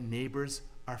that neighbors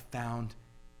are found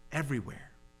everywhere,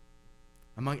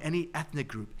 among any ethnic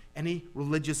group, any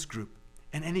religious group,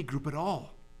 and any group at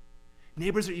all.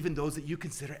 Neighbors are even those that you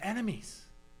consider enemies.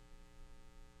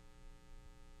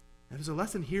 Now, there's a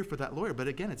lesson here for that lawyer, but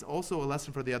again, it's also a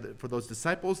lesson for those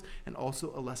disciples, and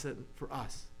also a lesson for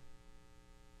us.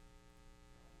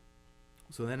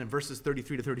 So then in verses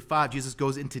 33 to 35, Jesus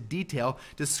goes into detail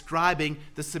describing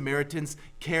the Samaritan's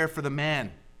care for the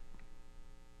man.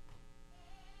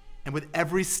 And with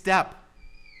every step,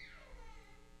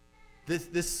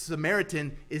 this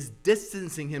Samaritan is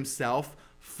distancing himself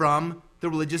from the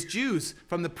religious Jews,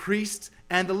 from the priest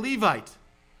and the Levite.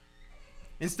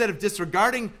 Instead of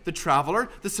disregarding the traveler,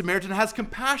 the Samaritan has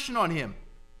compassion on him.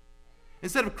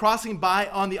 Instead of crossing by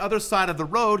on the other side of the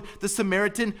road, the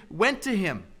Samaritan went to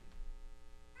him.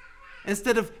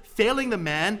 Instead of failing the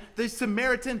man, the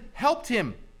Samaritan helped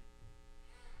him.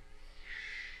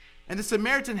 And the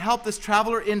Samaritan helped this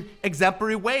traveler in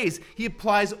exemplary ways. He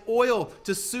applies oil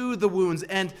to soothe the wounds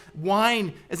and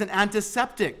wine as an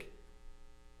antiseptic.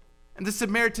 And the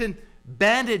Samaritan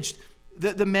bandaged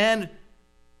the man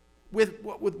with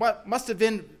what must have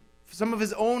been some of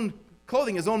his own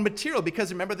clothing, his own material,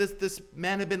 because remember, this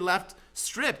man had been left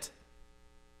stripped.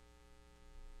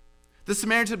 The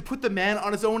Samaritan put the man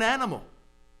on his own animal.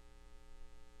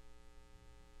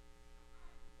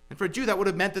 And for a Jew, that would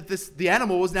have meant that the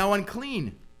animal was now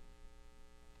unclean.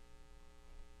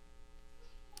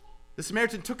 The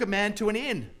Samaritan took a man to an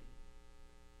inn.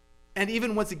 And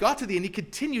even once he got to the inn, he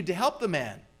continued to help the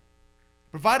man.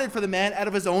 provided for the man out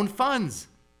of his own funds.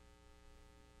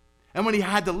 And when he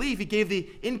had to leave, he gave the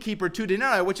innkeeper 2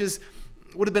 denarii, which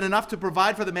would have been enough to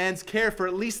provide for the man's care for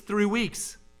at least 3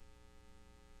 weeks.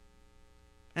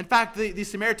 In fact, the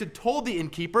Samaritan told the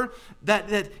innkeeper that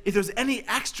if there's any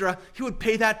extra, he would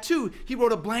pay that too. He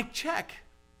wrote a blank check,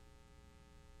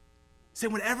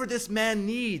 saying, whatever this man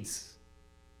needs,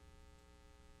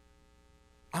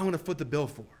 I want to foot the bill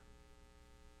for.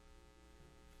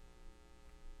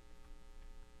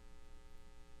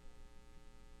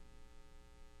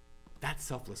 That's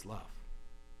selfless love.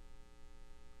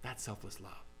 That's selfless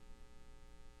love.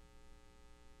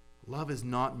 Love is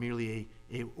not merely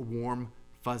a warm,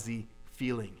 fuzzy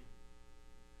feeling.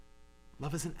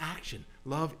 Love is an action.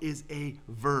 Love is a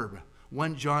verb.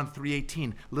 1 John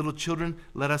 3:18, little children,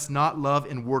 let us not love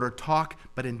in word or talk,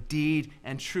 but in deed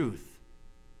and truth.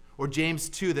 Or James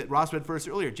 2 that Ross read for us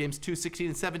earlier, James 2:16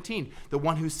 and 17, the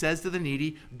one who says to the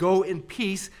needy, go in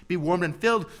peace, be warmed and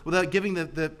filled, without giving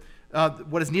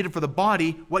what is needed for the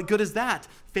body, what good is that?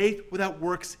 Faith without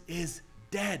works is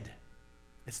dead.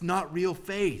 It's not real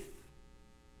faith.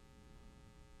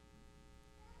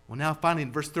 Well, now finally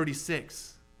in verse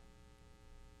 36,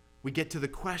 we get to the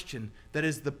question that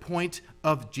is the point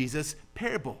of Jesus'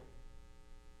 parable.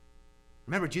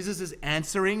 Remember, Jesus is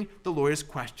answering the lawyer's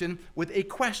question with a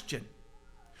question.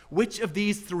 Which of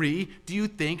these 3 do you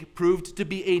think proved to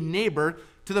be a neighbor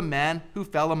to the man who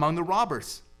fell among the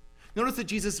robbers? Notice that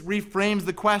Jesus reframes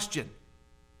the question.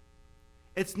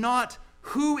 It's not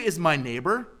who is my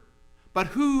neighbor, but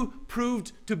who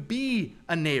proved to be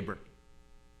a neighbor.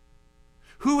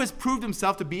 Who has proved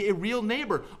himself to be a real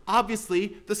neighbor?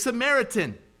 Obviously, the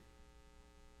Samaritan.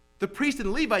 The priest and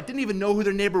the Levite didn't even know who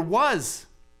their neighbor was.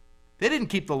 They didn't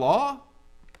keep the law.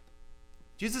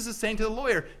 Jesus is saying to the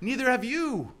lawyer, neither have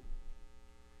you.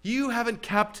 You haven't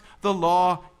kept the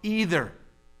law either.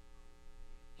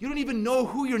 You don't even know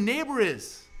who your neighbor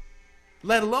is,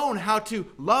 let alone how to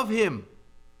love him,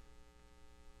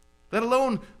 let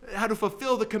alone how to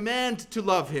fulfill the command to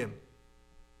love him.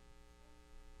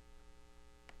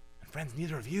 And friends,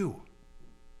 neither have you.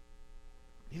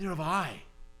 Neither have I.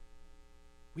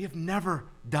 We have never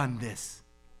done this,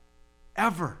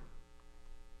 ever.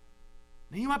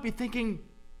 Now you might be thinking,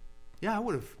 yeah, I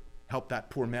would have helped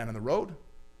that poor man on the road.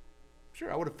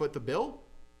 Sure, I would have foot the bill.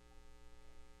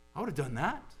 I would have done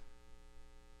that.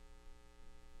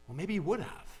 Well, maybe you would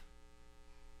have.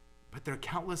 But there are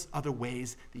countless other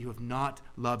ways that you have not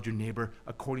loved your neighbor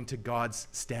according to God's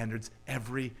standards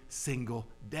every single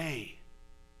day.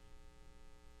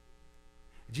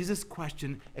 Jesus'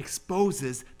 question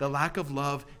exposes the lack of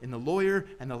love in the lawyer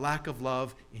and the lack of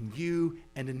love in you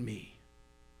and in me.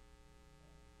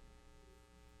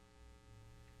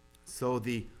 So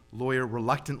the lawyer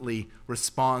reluctantly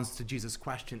responds to Jesus'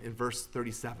 question in verse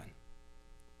 37.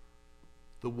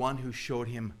 The one who showed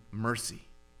him mercy.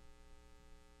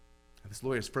 This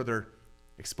lawyer is further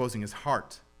exposing his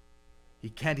heart. He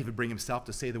can't even bring himself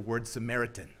to say the word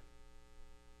Samaritan.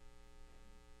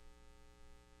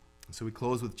 And so we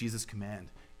close with Jesus' command.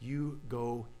 You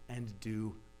go and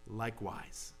do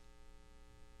likewise.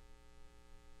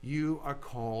 You are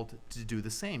called to do the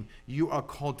same. You are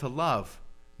called to love,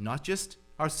 not just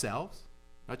ourselves,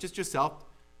 not just yourself,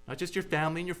 not just your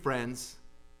family and your friends,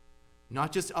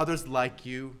 not just others like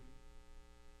you,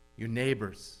 your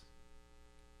neighbors.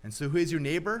 And so who is your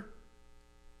neighbor?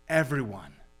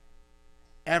 Everyone.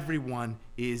 Everyone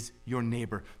is your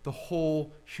neighbor. The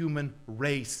whole human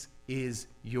race is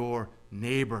your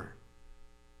neighbor.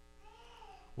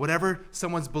 Whatever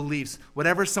someone's beliefs,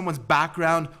 whatever someone's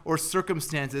background or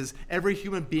circumstances, every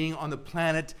human being on the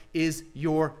planet is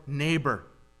your neighbor.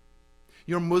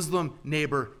 Your Muslim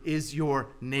neighbor is your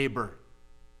neighbor.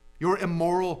 Your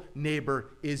immoral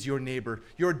neighbor is your neighbor.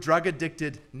 Your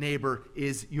drug-addicted neighbor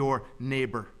is your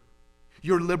neighbor.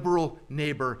 Your liberal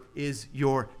neighbor is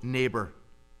your neighbor.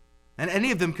 And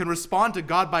any of them can respond to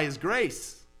God by His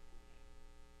grace.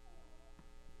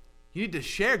 You need to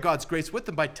share God's grace with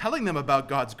them by telling them about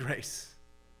God's grace.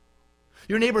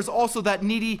 Your neighbor is also that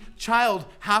needy child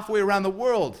halfway around the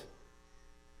world.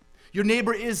 Your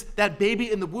neighbor is that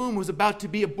baby in the womb who's about to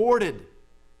be aborted.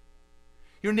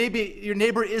 Your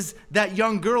neighbor is that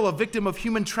young girl, a victim of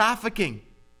human trafficking.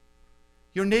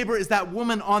 Your neighbor is that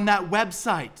woman on that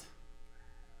website.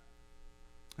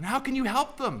 And how can you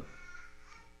help them?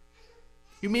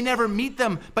 You may never meet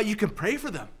them, but you can pray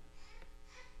for them.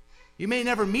 You may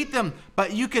never meet them,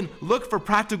 but you can look for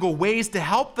practical ways to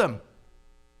help them.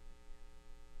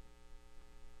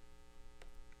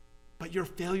 But your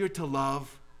failure to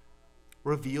love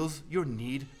reveals your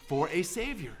need for a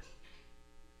Savior.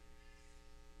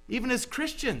 Even as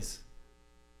Christians,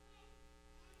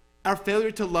 Our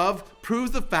failure to love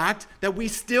proves the fact that we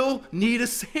still need a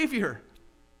Savior.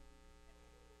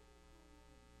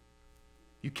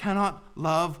 You cannot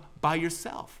love by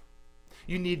yourself.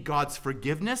 You need God's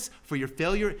forgiveness for your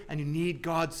failure, and you need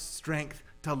God's strength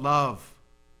to love.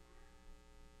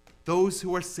 Those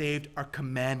who are saved are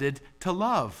commanded to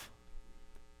love.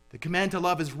 The command to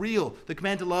love is real. The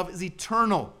command to love is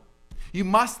eternal. You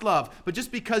must love, but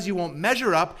just because you won't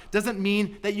measure up doesn't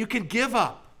mean that you can give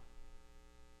up.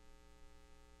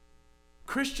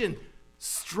 Christian,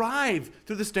 strive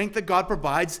through the strength that God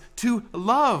provides to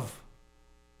love.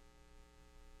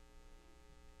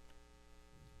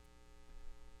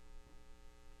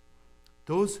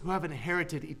 Those who have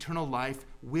inherited eternal life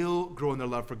will grow in their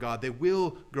love for God. They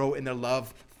will grow in their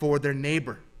love for their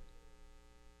neighbor.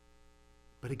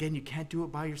 But again, you can't do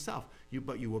it by yourself.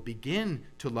 But you will begin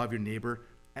to love your neighbor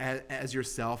as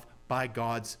yourself by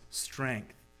God's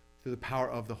strength through the power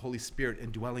of the Holy Spirit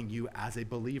indwelling you as a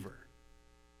believer.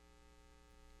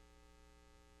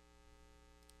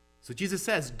 So Jesus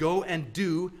says, go and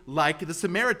do like the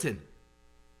Samaritan.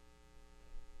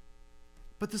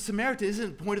 But the Samaritan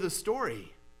isn't the point of the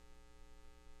story.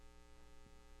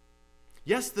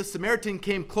 Yes, the Samaritan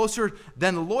came closer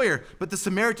than the lawyer, but the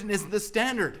Samaritan isn't the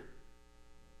standard.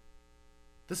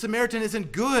 The Samaritan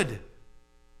isn't good.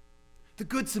 The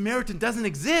good Samaritan doesn't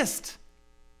exist.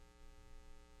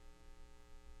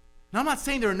 Now, I'm not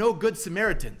saying there are no good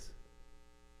Samaritans.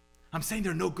 I'm saying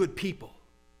there are no good people.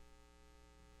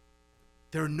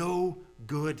 There are no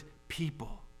good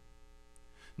people.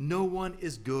 No one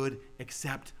is good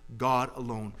except God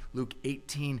alone. Luke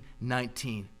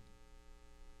 18:19.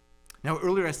 Now,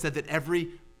 earlier I said that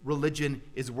every religion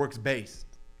is works-based.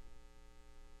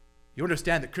 You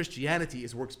understand that Christianity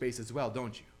is works-based as well,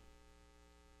 don't you?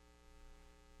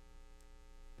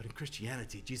 But in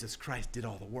Christianity, Jesus Christ did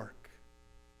all the work.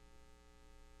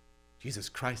 Jesus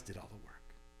Christ did all the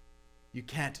work. You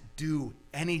can't do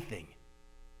anything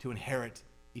to inherit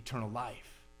eternal life.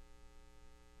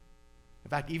 In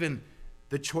fact, even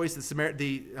the choice,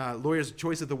 the lawyer's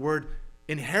choice of the word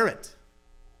inherit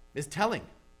is telling.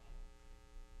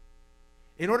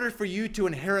 In order for you to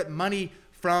inherit money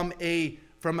from a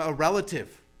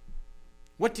relative,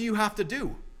 what do you have to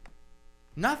do?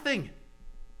 Nothing.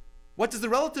 What does the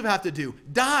relative have to do?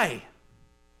 Die.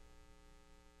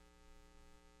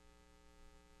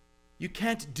 You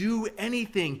can't do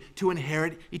anything to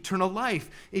inherit eternal life.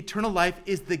 Eternal life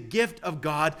is the gift of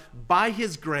God by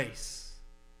His grace.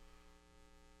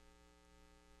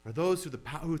 For those who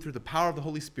through the power of the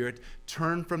Holy Spirit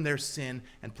turn from their sin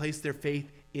and place their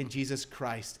faith in Jesus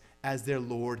Christ as their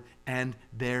Lord and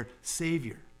their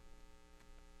Savior.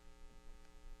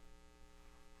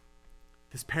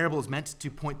 This parable is meant to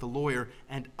point the lawyer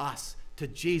and us to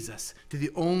Jesus, to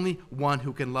the only one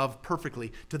who can love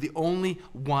perfectly, to the only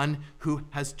one who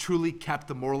has truly kept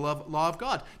the moral law of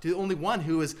God, to the only one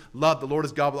who has loved the Lord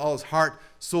his God with all his heart,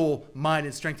 soul, mind,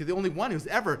 and strength, to the only one who's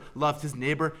ever loved his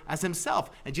neighbor as himself.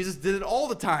 And Jesus did it all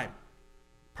the time,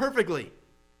 perfectly.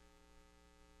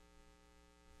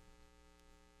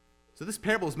 So this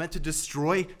parable is meant to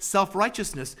destroy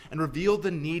self-righteousness and reveal the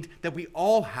need that we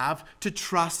all have to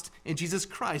trust in Jesus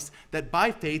Christ, that by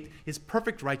faith his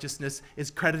perfect righteousness is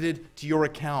credited to your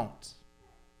account.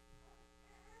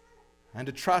 And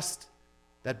to trust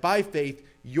that by faith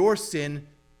your sin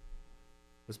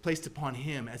was placed upon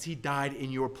him as he died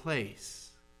in your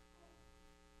place.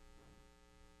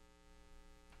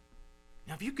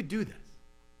 Now, if you could do this,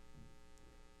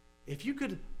 if you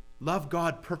could love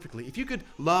God perfectly, if you could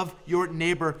love your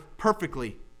neighbor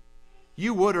perfectly,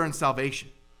 you would earn salvation.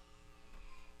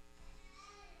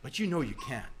 But you know you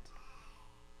can't.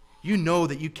 You know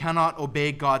that you cannot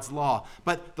obey God's law.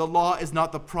 But the law is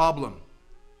not the problem.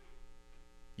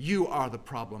 You are the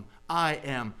problem. I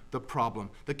am the problem.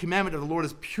 The commandment of the Lord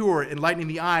is pure, enlightening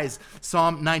the eyes.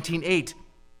 Psalm 19:8.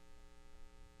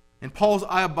 In Paul's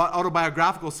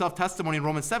autobiographical self-testimony in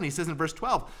Romans 7, he says in verse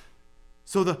 12,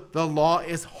 so the law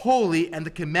is holy, and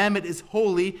the commandment is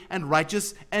holy and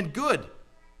righteous and good.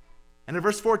 And in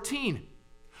verse 14,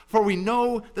 for we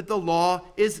know that the law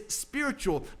is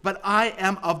spiritual, but I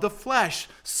am of the flesh,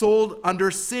 sold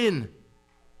under sin.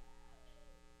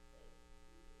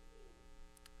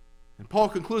 And Paul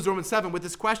concludes Romans 7 with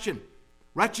this question,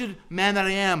 wretched man that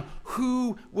I am,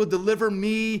 who will deliver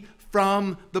me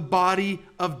from the body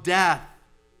of death?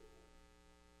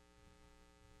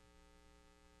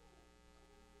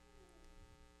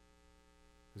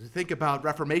 As we think about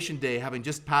Reformation Day having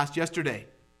just passed yesterday,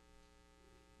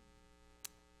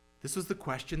 this was the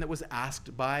question that was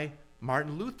asked by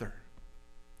Martin Luther,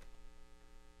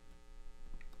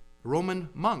 a Roman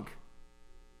monk.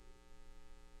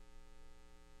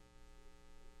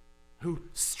 who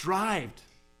strived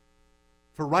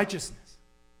for righteousness,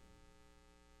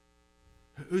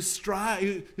 who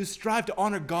strived to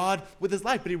honor God with his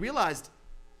life, but he realized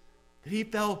that he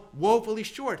fell woefully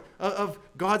short of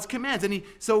God's commands. And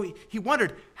so he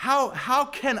wondered, how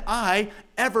can I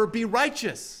ever be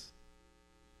righteous?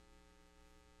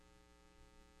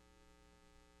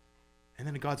 And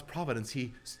then in God's providence,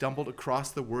 he stumbled across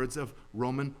the words of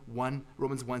Romans 1,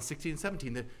 16 and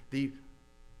 17, the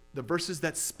verses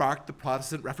that sparked the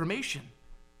Protestant Reformation.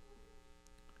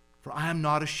 For I am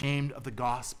not ashamed of the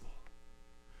gospel,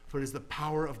 for it is the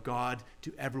power of God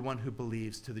to everyone who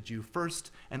believes, to the Jew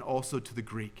first and also to the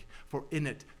Greek. For in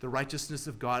it the righteousness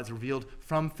of God is revealed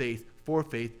from faith for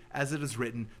faith, as it is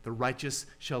written, the righteous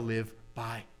shall live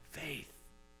by faith.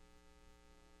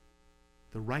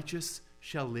 The righteous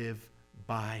shall live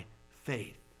by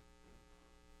faith.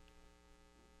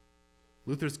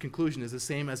 Luther's conclusion is the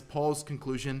same as Paul's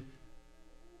conclusion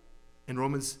in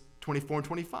Romans 24 and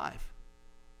 25.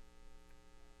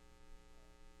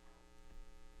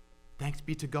 Thanks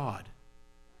be to God,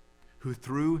 who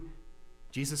through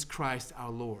Jesus Christ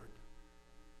our Lord.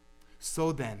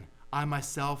 So then, I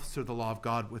myself serve the law of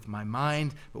God with my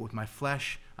mind, but with my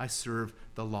flesh I serve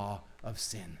the law of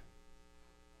sin.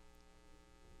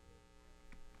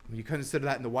 When you consider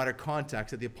that in the wider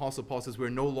context, that the Apostle Paul says we're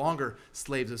no longer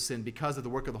slaves of sin because of the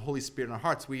work of the Holy Spirit in our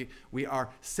hearts. We are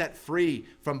set free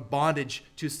from bondage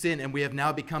to sin, and we have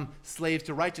now become slaves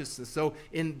to righteousness. So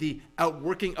in the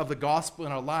outworking of the gospel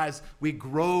in our lives, we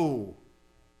grow.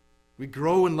 We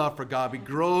grow in love for God. We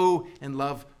grow in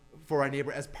love for our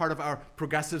neighbor as part of our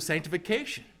progressive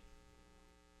sanctification.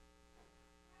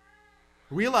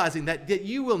 Realizing that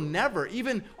you will never,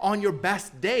 even on your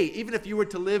best day, even if you were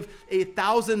to live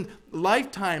 1,000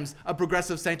 lifetimes of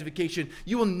progressive sanctification,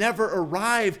 you will never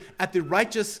arrive at the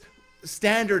righteous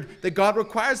standard that God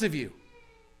requires of you.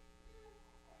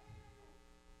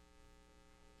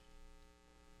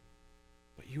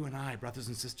 But you and I, brothers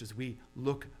and sisters, we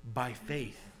look by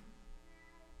faith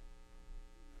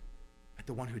at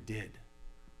the one who did,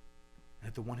 and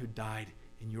at the one who died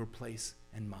in your place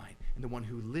and mine, and the one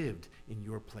who lived in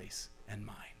your place and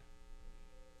mine,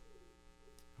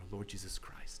 our Lord Jesus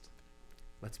Christ.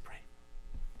 Let's pray.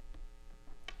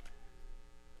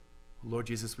 Lord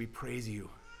Jesus, we praise you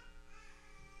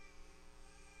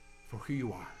for who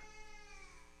you are.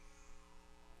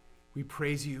 We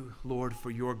praise you, Lord,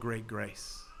 for your great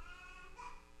grace.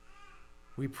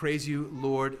 We praise you,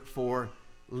 Lord, for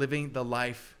living the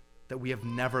life that we have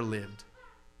never lived.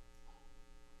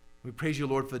 We praise you,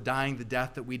 Lord, for dying the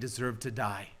death that we deserve to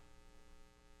die.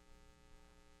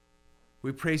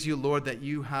 We praise you, Lord, that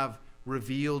you have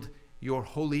revealed your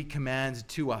holy command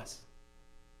to us,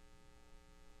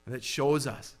 that shows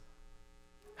us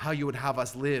how you would have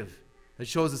us live, that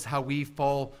shows us how we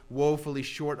fall woefully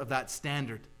short of that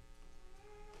standard.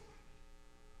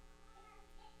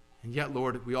 And yet,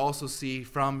 Lord, we also see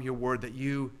from your word that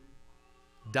you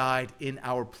died in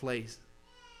our place,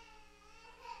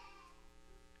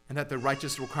 and that the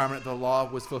righteous requirement of the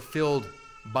law was fulfilled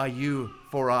by you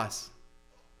for us.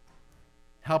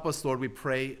 Help us, Lord, we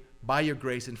pray, by your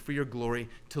grace and for your glory,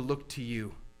 to look to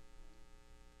you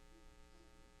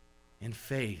in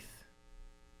faith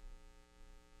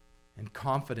and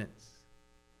confidence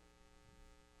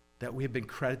that we have been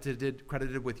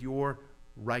credited with your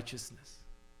righteousness.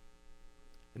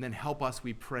 And then help us,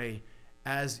 we pray,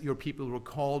 as your people who are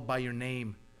called by your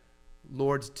name,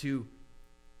 Lord, to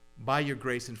by your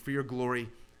grace and for your glory,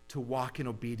 to walk in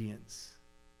obedience.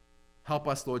 Help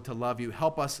us, Lord, to love you.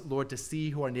 Help us, Lord, to see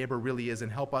who our neighbor really is.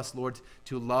 And help us, Lord,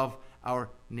 to love our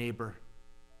neighbor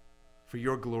for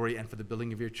your glory and for the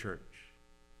building of your church.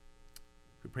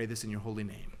 We pray this in your holy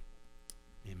name.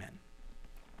 Amen.